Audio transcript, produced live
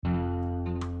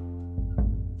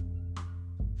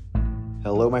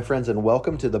Hello, my friends, and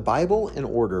welcome to the Bible in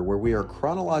Order, where we are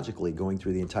chronologically going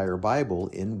through the entire Bible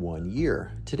in 1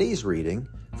 year. Today's reading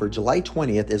for July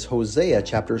 20th is Hosea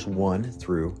chapters 1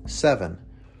 through 7.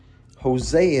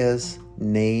 Hosea's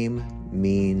name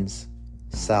means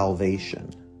salvation.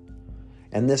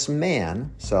 And this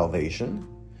man, salvation,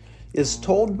 is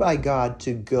told by God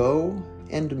to go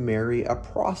and marry a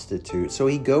prostitute. So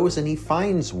he goes and he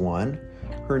finds one.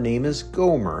 Her name is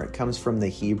Gomer. It comes from the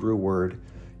Hebrew word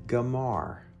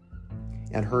Gamar,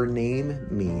 and her name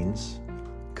means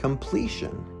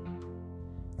completion,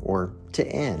 or to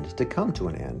end, to come to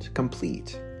an end,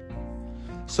 complete.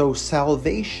 So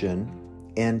salvation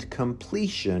and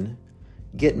completion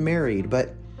get married,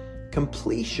 but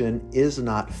completion is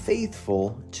not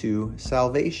faithful to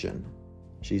salvation.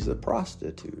 She's a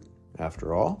prostitute,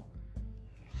 after all.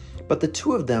 But the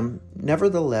two of them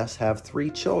nevertheless have 3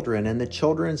 children, and the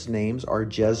children's names are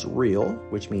Jezreel,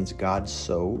 which means God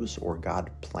sows or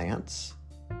God plants,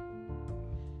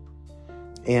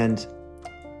 and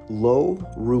Lo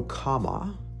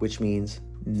Rukama, which means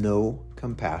no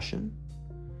compassion,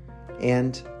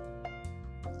 and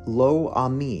Lo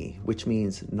Ami, which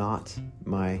means not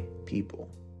my people.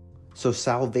 So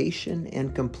salvation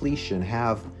and completion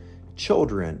have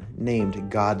children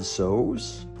named God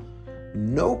sows,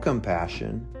 no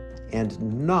compassion, and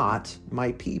not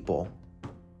my people.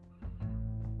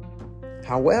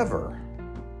 However,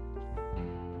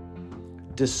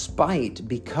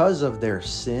 because of their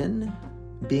sin,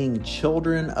 being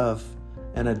children of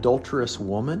an adulterous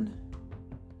woman,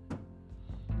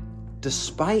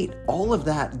 despite all of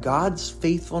that, God's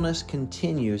faithfulness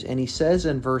continues. And he says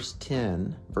in verse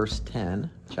 10,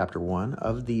 chapter 1,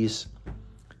 of these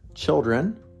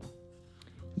children,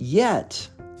 yet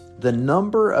the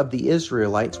number of the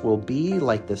Israelites will be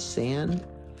like the sand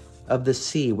of the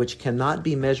sea, which cannot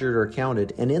be measured or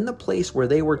counted. And in the place where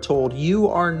they were told, you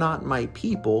are not my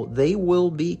people, they will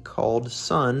be called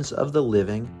sons of the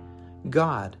living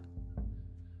God.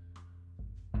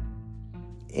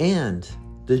 And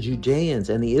the Judeans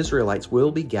and the Israelites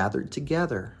will be gathered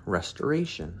together,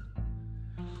 restoration.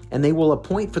 And they will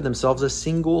appoint for themselves a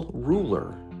single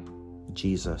ruler,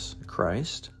 Jesus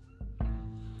Christ.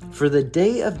 For the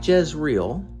day of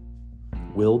Jezreel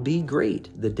will be great.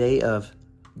 The day of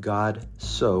God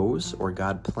sows or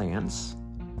God plants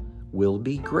will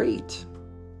be great.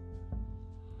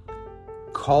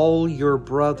 Call your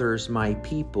brothers my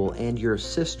people and your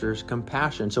sisters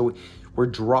compassion. So we're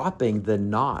dropping the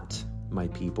not my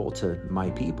people to my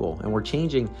people, and we're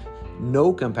changing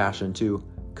no compassion to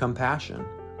compassion.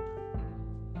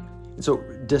 And so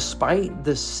despite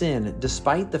the sin,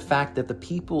 despite the fact that the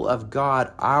people of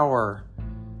God, our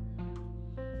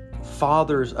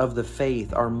fathers of the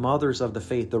faith, our mothers of the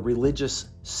faith, the religious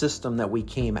system that we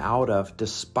came out of,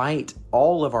 despite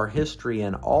all of our history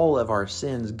and all of our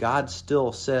sins, God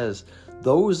still says,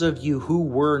 those of you who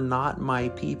were not my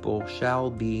people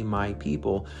shall be my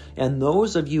people. And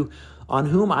those of you on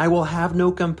whom I will have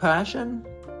no compassion,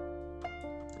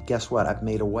 guess what? I've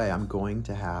made a way. I'm going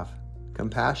to have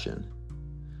compassion.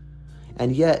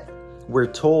 And yet,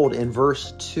 we're told in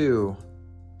verse 2,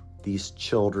 these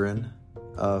children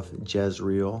of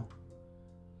Jezreel,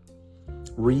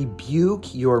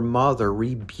 rebuke your mother,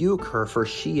 rebuke her, for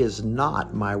she is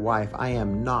not my wife. I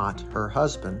am not her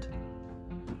husband.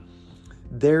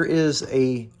 There is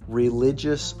a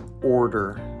religious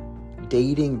order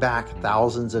dating back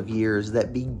thousands of years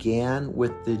that began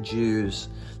with the Jews,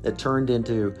 that turned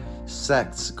into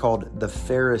sects called the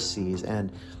Pharisees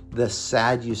and the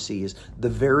Sadducees, the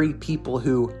very people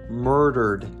who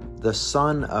murdered the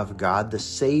Son of God, the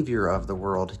Savior of the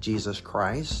world, Jesus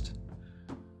Christ,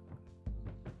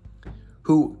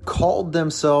 who called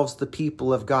themselves the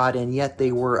people of God, and yet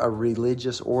they were a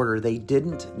religious order. They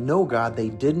didn't know God. They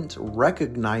didn't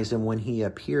recognize him when he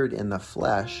appeared in the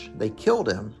flesh. They killed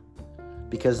him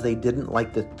because they didn't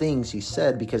like the things he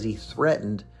said, because he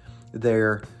threatened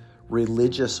their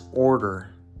religious order.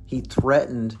 He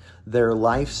threatened their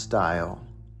lifestyle.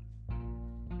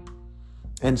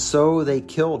 And so they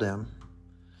killed him.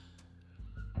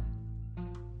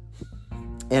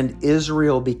 And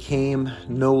Israel became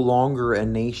no longer a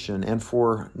nation. And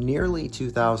for nearly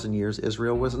 2,000 years,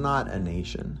 Israel was not a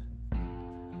nation.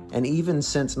 And even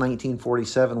since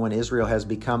 1947, when Israel has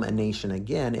become a nation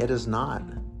again, it is not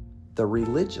the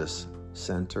religious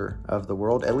center of the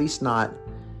world, at least not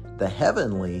the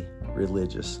heavenly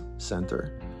religious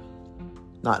center,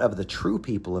 not of the true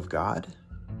people of God.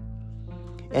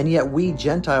 And yet we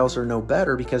Gentiles are no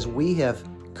better, because we have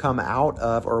come out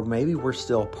of, or maybe we're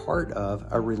still part of,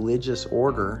 a religious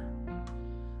order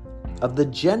of the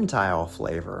Gentile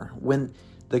flavor. When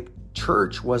the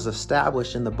church was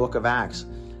established in the book of Acts,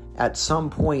 at some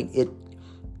point it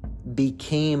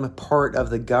became part of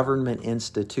the government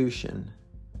institution.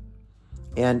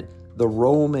 And the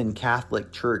Roman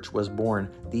Catholic Church was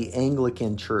born. The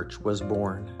Anglican Church was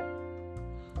born.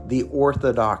 The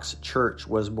Orthodox Church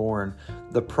was born.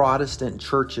 The Protestant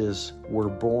churches were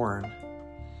born.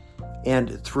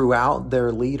 And throughout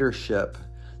their leadership,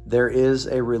 there is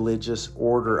a religious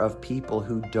order of people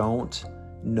who don't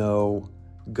know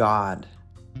God.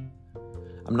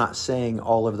 I'm not saying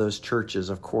all of those churches,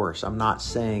 of course. I'm not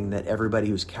saying that everybody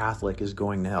who's Catholic is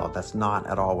going to hell. That's not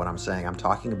at all what I'm saying. I'm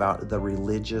talking about the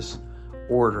religious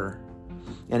order.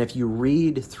 And if you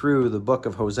read through the book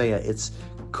of Hosea, it's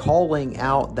calling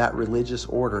out that religious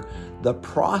order. The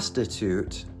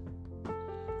prostitute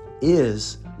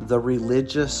is the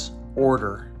religious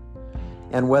order.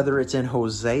 And whether it's in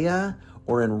Hosea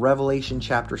or in Revelation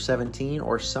chapter 17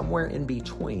 or somewhere in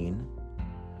between,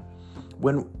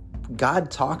 when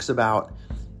God talks about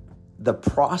the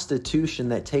prostitution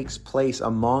that takes place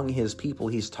among his people,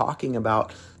 he's talking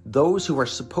about those who are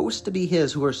supposed to be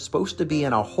his, who are supposed to be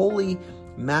in a holy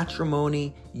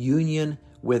matrimony union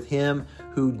with him,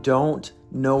 who don't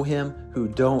know him, who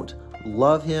don't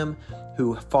love him,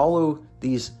 who follow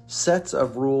these sets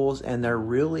of rules, and they're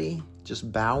really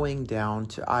just bowing down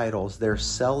to idols. They're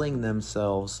selling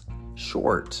themselves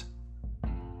short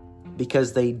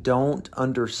because they don't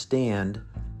understand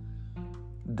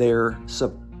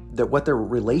what their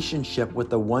relationship with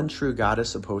the one true God is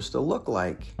supposed to look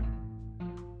like.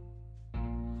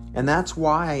 And that's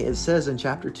why it says in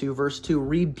chapter 2, verse 2,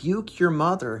 rebuke your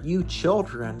mother, you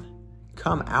children,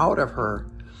 come out of her.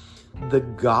 The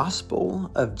gospel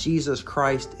of Jesus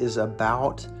Christ is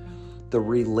about the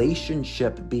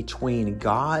relationship between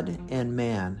God and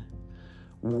man.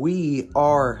 We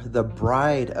are the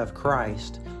bride of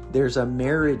Christ. There's a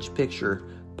marriage picture.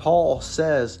 Paul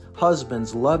says,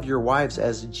 husbands, love your wives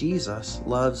as Jesus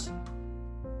loves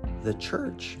the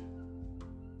church.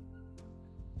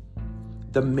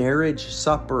 The marriage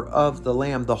supper of the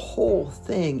Lamb, the whole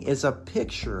thing is a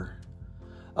picture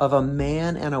of a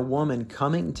man and a woman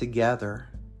coming together.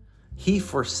 He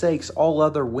forsakes all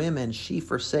other women, she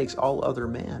forsakes all other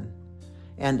men.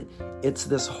 And it's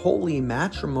this holy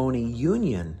matrimony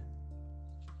union.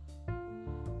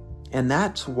 And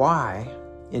that's why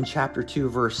in chapter 2,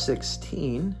 verse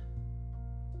 16,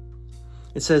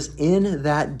 it says, in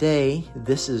that day,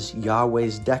 this is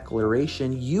Yahweh's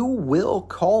declaration, you will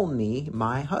call me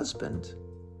my husband,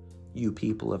 you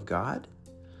people of God.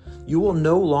 You will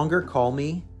no longer call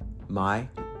me my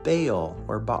Baal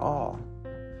or Baal.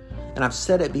 And I've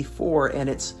said it before, and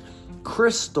it's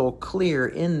crystal clear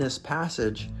in this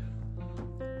passage.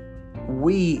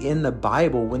 We in the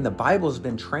Bible, when the Bible's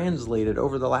been translated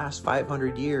over the last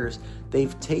 500 years,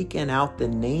 they've taken out the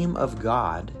name of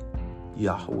God,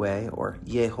 Yahweh or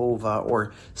Yehovah,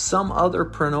 or some other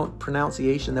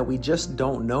pronunciation that we just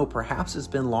don't know. Perhaps it's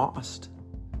been lost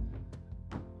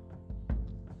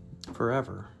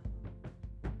forever.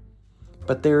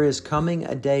 But there is coming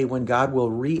a day when God will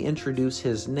reintroduce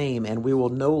his name, and we will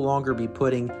no longer be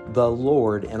putting the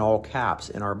Lord in all caps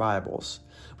in our Bibles.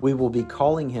 We will be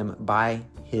calling him by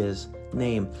his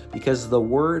name, because the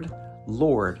word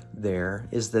Lord there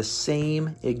is the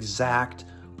same exact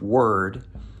word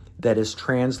that is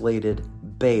translated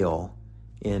Baal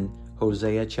in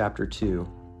Hosea chapter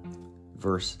 2,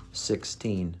 verse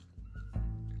 16.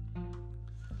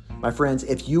 My friends,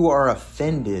 if you are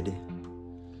offended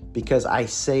because I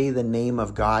say the name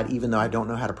of God even though I don't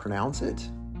know how to pronounce it,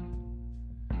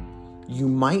 you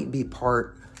might be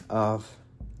part of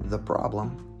the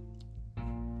problem.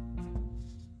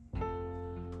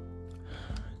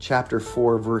 Chapter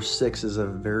 4, verse 6 is a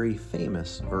very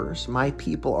famous verse. My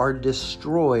people are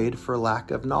destroyed for lack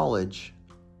of knowledge.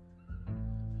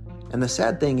 And the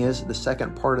sad thing is, the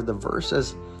second part of the verse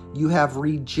says, you have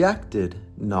rejected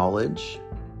knowledge.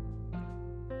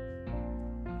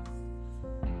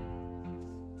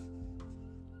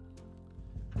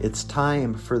 It's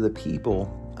time for the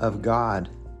people of God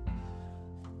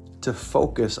to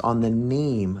focus on the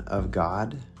name of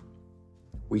God.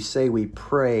 We say we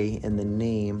pray in the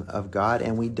name of God,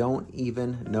 and we don't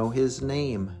even know his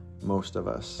name, most of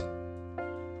us.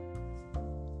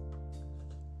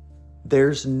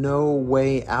 There's no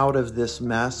way out of this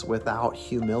mess without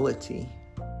humility.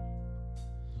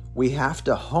 We have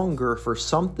to hunger for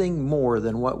something more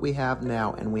than what we have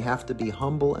now, and we have to be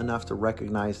humble enough to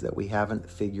recognize that we haven't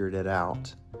figured it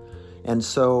out. And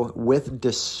so with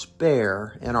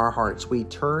despair in our hearts, we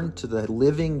turn to the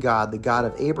living God, the God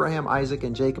of Abraham, Isaac,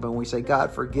 and Jacob, and we say,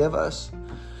 God, forgive us.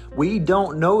 We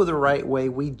don't know the right way.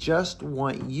 We just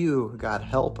want you. God,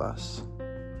 help us.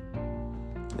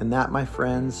 And that, my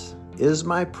friends, is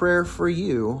my prayer for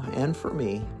you and for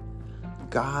me.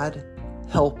 God,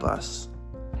 help us.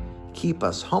 Keep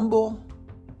us humble.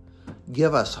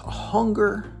 Give us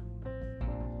hunger.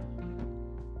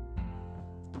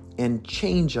 And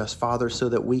change us, Father, so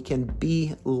that we can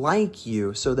be like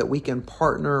you, so that we can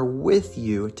partner with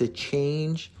you to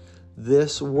change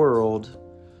this world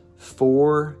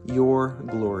for your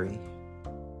glory.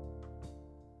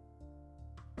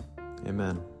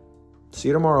 Amen. See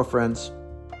you tomorrow, friends.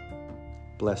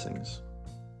 Blessings.